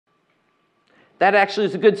that actually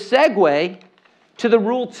is a good segue to the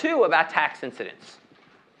rule 2 about tax incidence.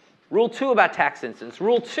 Rule 2 about tax incidence.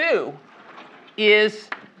 Rule 2 is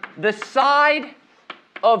the side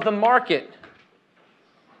of the market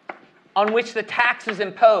on which the tax is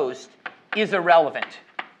imposed is irrelevant.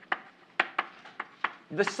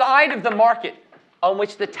 The side of the market on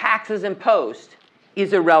which the tax is imposed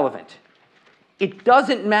is irrelevant. It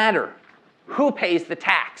doesn't matter who pays the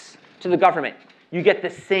tax to the government. You get the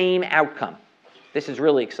same outcome. This is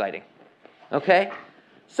really exciting. Okay?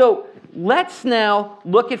 So let's now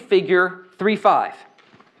look at figure 3.5.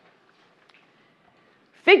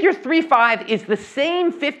 Figure 3.5 is the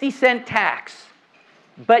same 50-cent tax,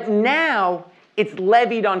 but now it's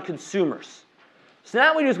levied on consumers. So now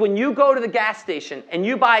what we do is when you go to the gas station and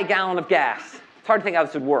you buy a gallon of gas, it's hard to think how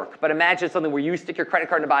this would work, but imagine something where you stick your credit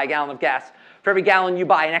card to buy a gallon of gas. For every gallon you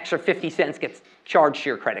buy, an extra 50 cents gets charged to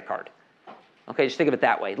your credit card. Okay, just think of it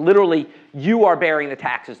that way. Literally, you are bearing the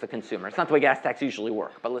tax as the consumer. It's not the way gas tax usually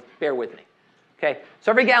work, but let's bear with me. Okay,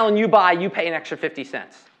 so every gallon you buy, you pay an extra 50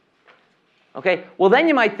 cents. Okay, well then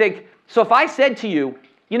you might think, so if I said to you,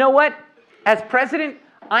 you know what, as president,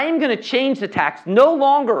 I am going to change the tax. No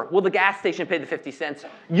longer will the gas station pay the 50 cents.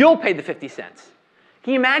 You'll pay the 50 cents.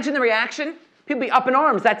 Can you imagine the reaction? People be up in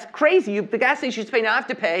arms. That's crazy. The gas station should pay, now I have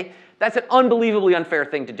to pay. That's an unbelievably unfair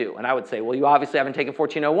thing to do. And I would say, well, you obviously haven't taken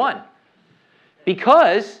 1401.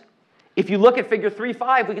 Because if you look at figure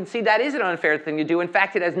 3.5, we can see that is an unfair thing to do. In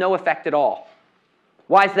fact, it has no effect at all.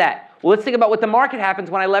 Why is that? Well, let's think about what the market happens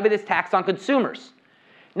when I levy this tax on consumers.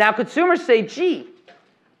 Now, consumers say, gee,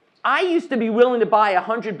 I used to be willing to buy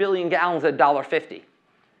 100 billion gallons at $1.50.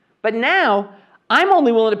 But now, I'm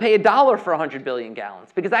only willing to pay $1 for 100 billion gallons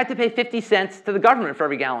because I have to pay 50 cents to the government for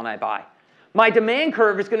every gallon I buy. My demand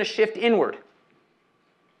curve is going to shift inward.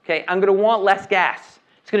 Okay, I'm going to want less gas.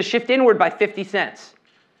 It's going to shift inward by 50 cents.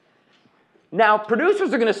 Now,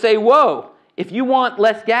 producers are going to say, whoa, if you want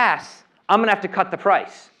less gas, I'm going to have to cut the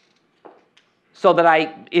price. So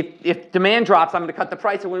that if demand drops, I'm going to cut the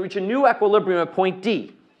price. And we reach a new equilibrium at point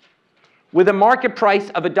D with a market price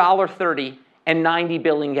of $1.30 and 90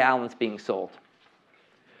 billion gallons being sold.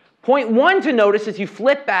 Point 1 to notice as you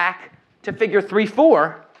flip back to figure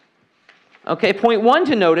 3.4, okay, point 1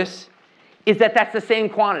 to notice is that that's the same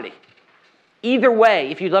quantity. Either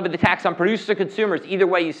way, if you levy the tax on producers or consumers, either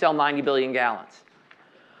way you sell 90 billion gallons.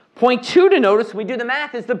 Point 2 to notice, when we do the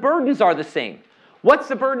math, is the burdens are the same. What's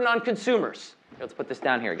the burden on consumers? Let's put this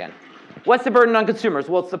down here again. What's the burden on consumers?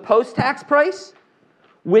 Well, it's the post-tax price,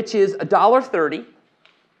 which is $1.30,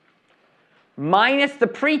 minus the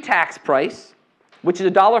pre-tax price, which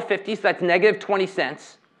is $1.50, so that's negative 20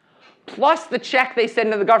 cents, plus the check they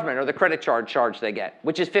send to the government, or the credit charge they get,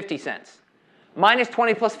 which is 50 cents. Minus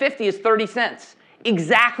 20 plus 50 is 30 cents.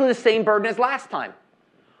 Exactly the same burden as last time.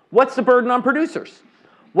 What's the burden on producers?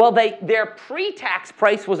 Well, their pre-tax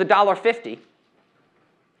price was $1.50.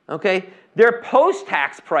 Okay? Their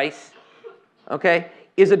post-tax price, okay,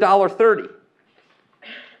 is $1.30.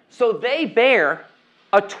 So they bear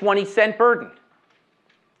a 20-cent burden.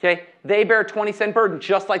 Okay? They bear a 20-cent burden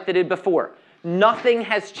just like they did before. Nothing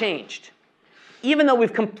has changed. Even though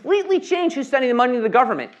we've completely changed who's sending the money to the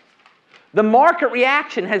government, the market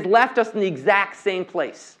reaction has left us in the exact same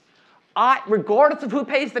place. Regardless of who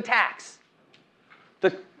pays the tax,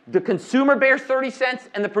 the consumer bears 30 cents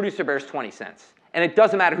and the producer bears 20 cents. And it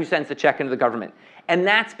doesn't matter who sends the check into the government. And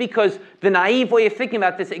that's because the naive way of thinking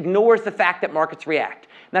about this ignores the fact that markets react.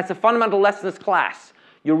 And that's a fundamental lesson in this class.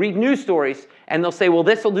 You'll read news stories, and they'll say, well,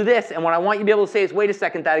 this will do this. And what I want you to be able to say is, wait a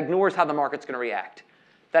second, that ignores how the market's going to react.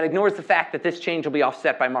 That ignores the fact that this change will be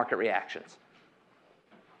offset by market reactions.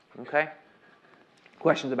 Okay?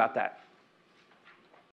 Questions about that?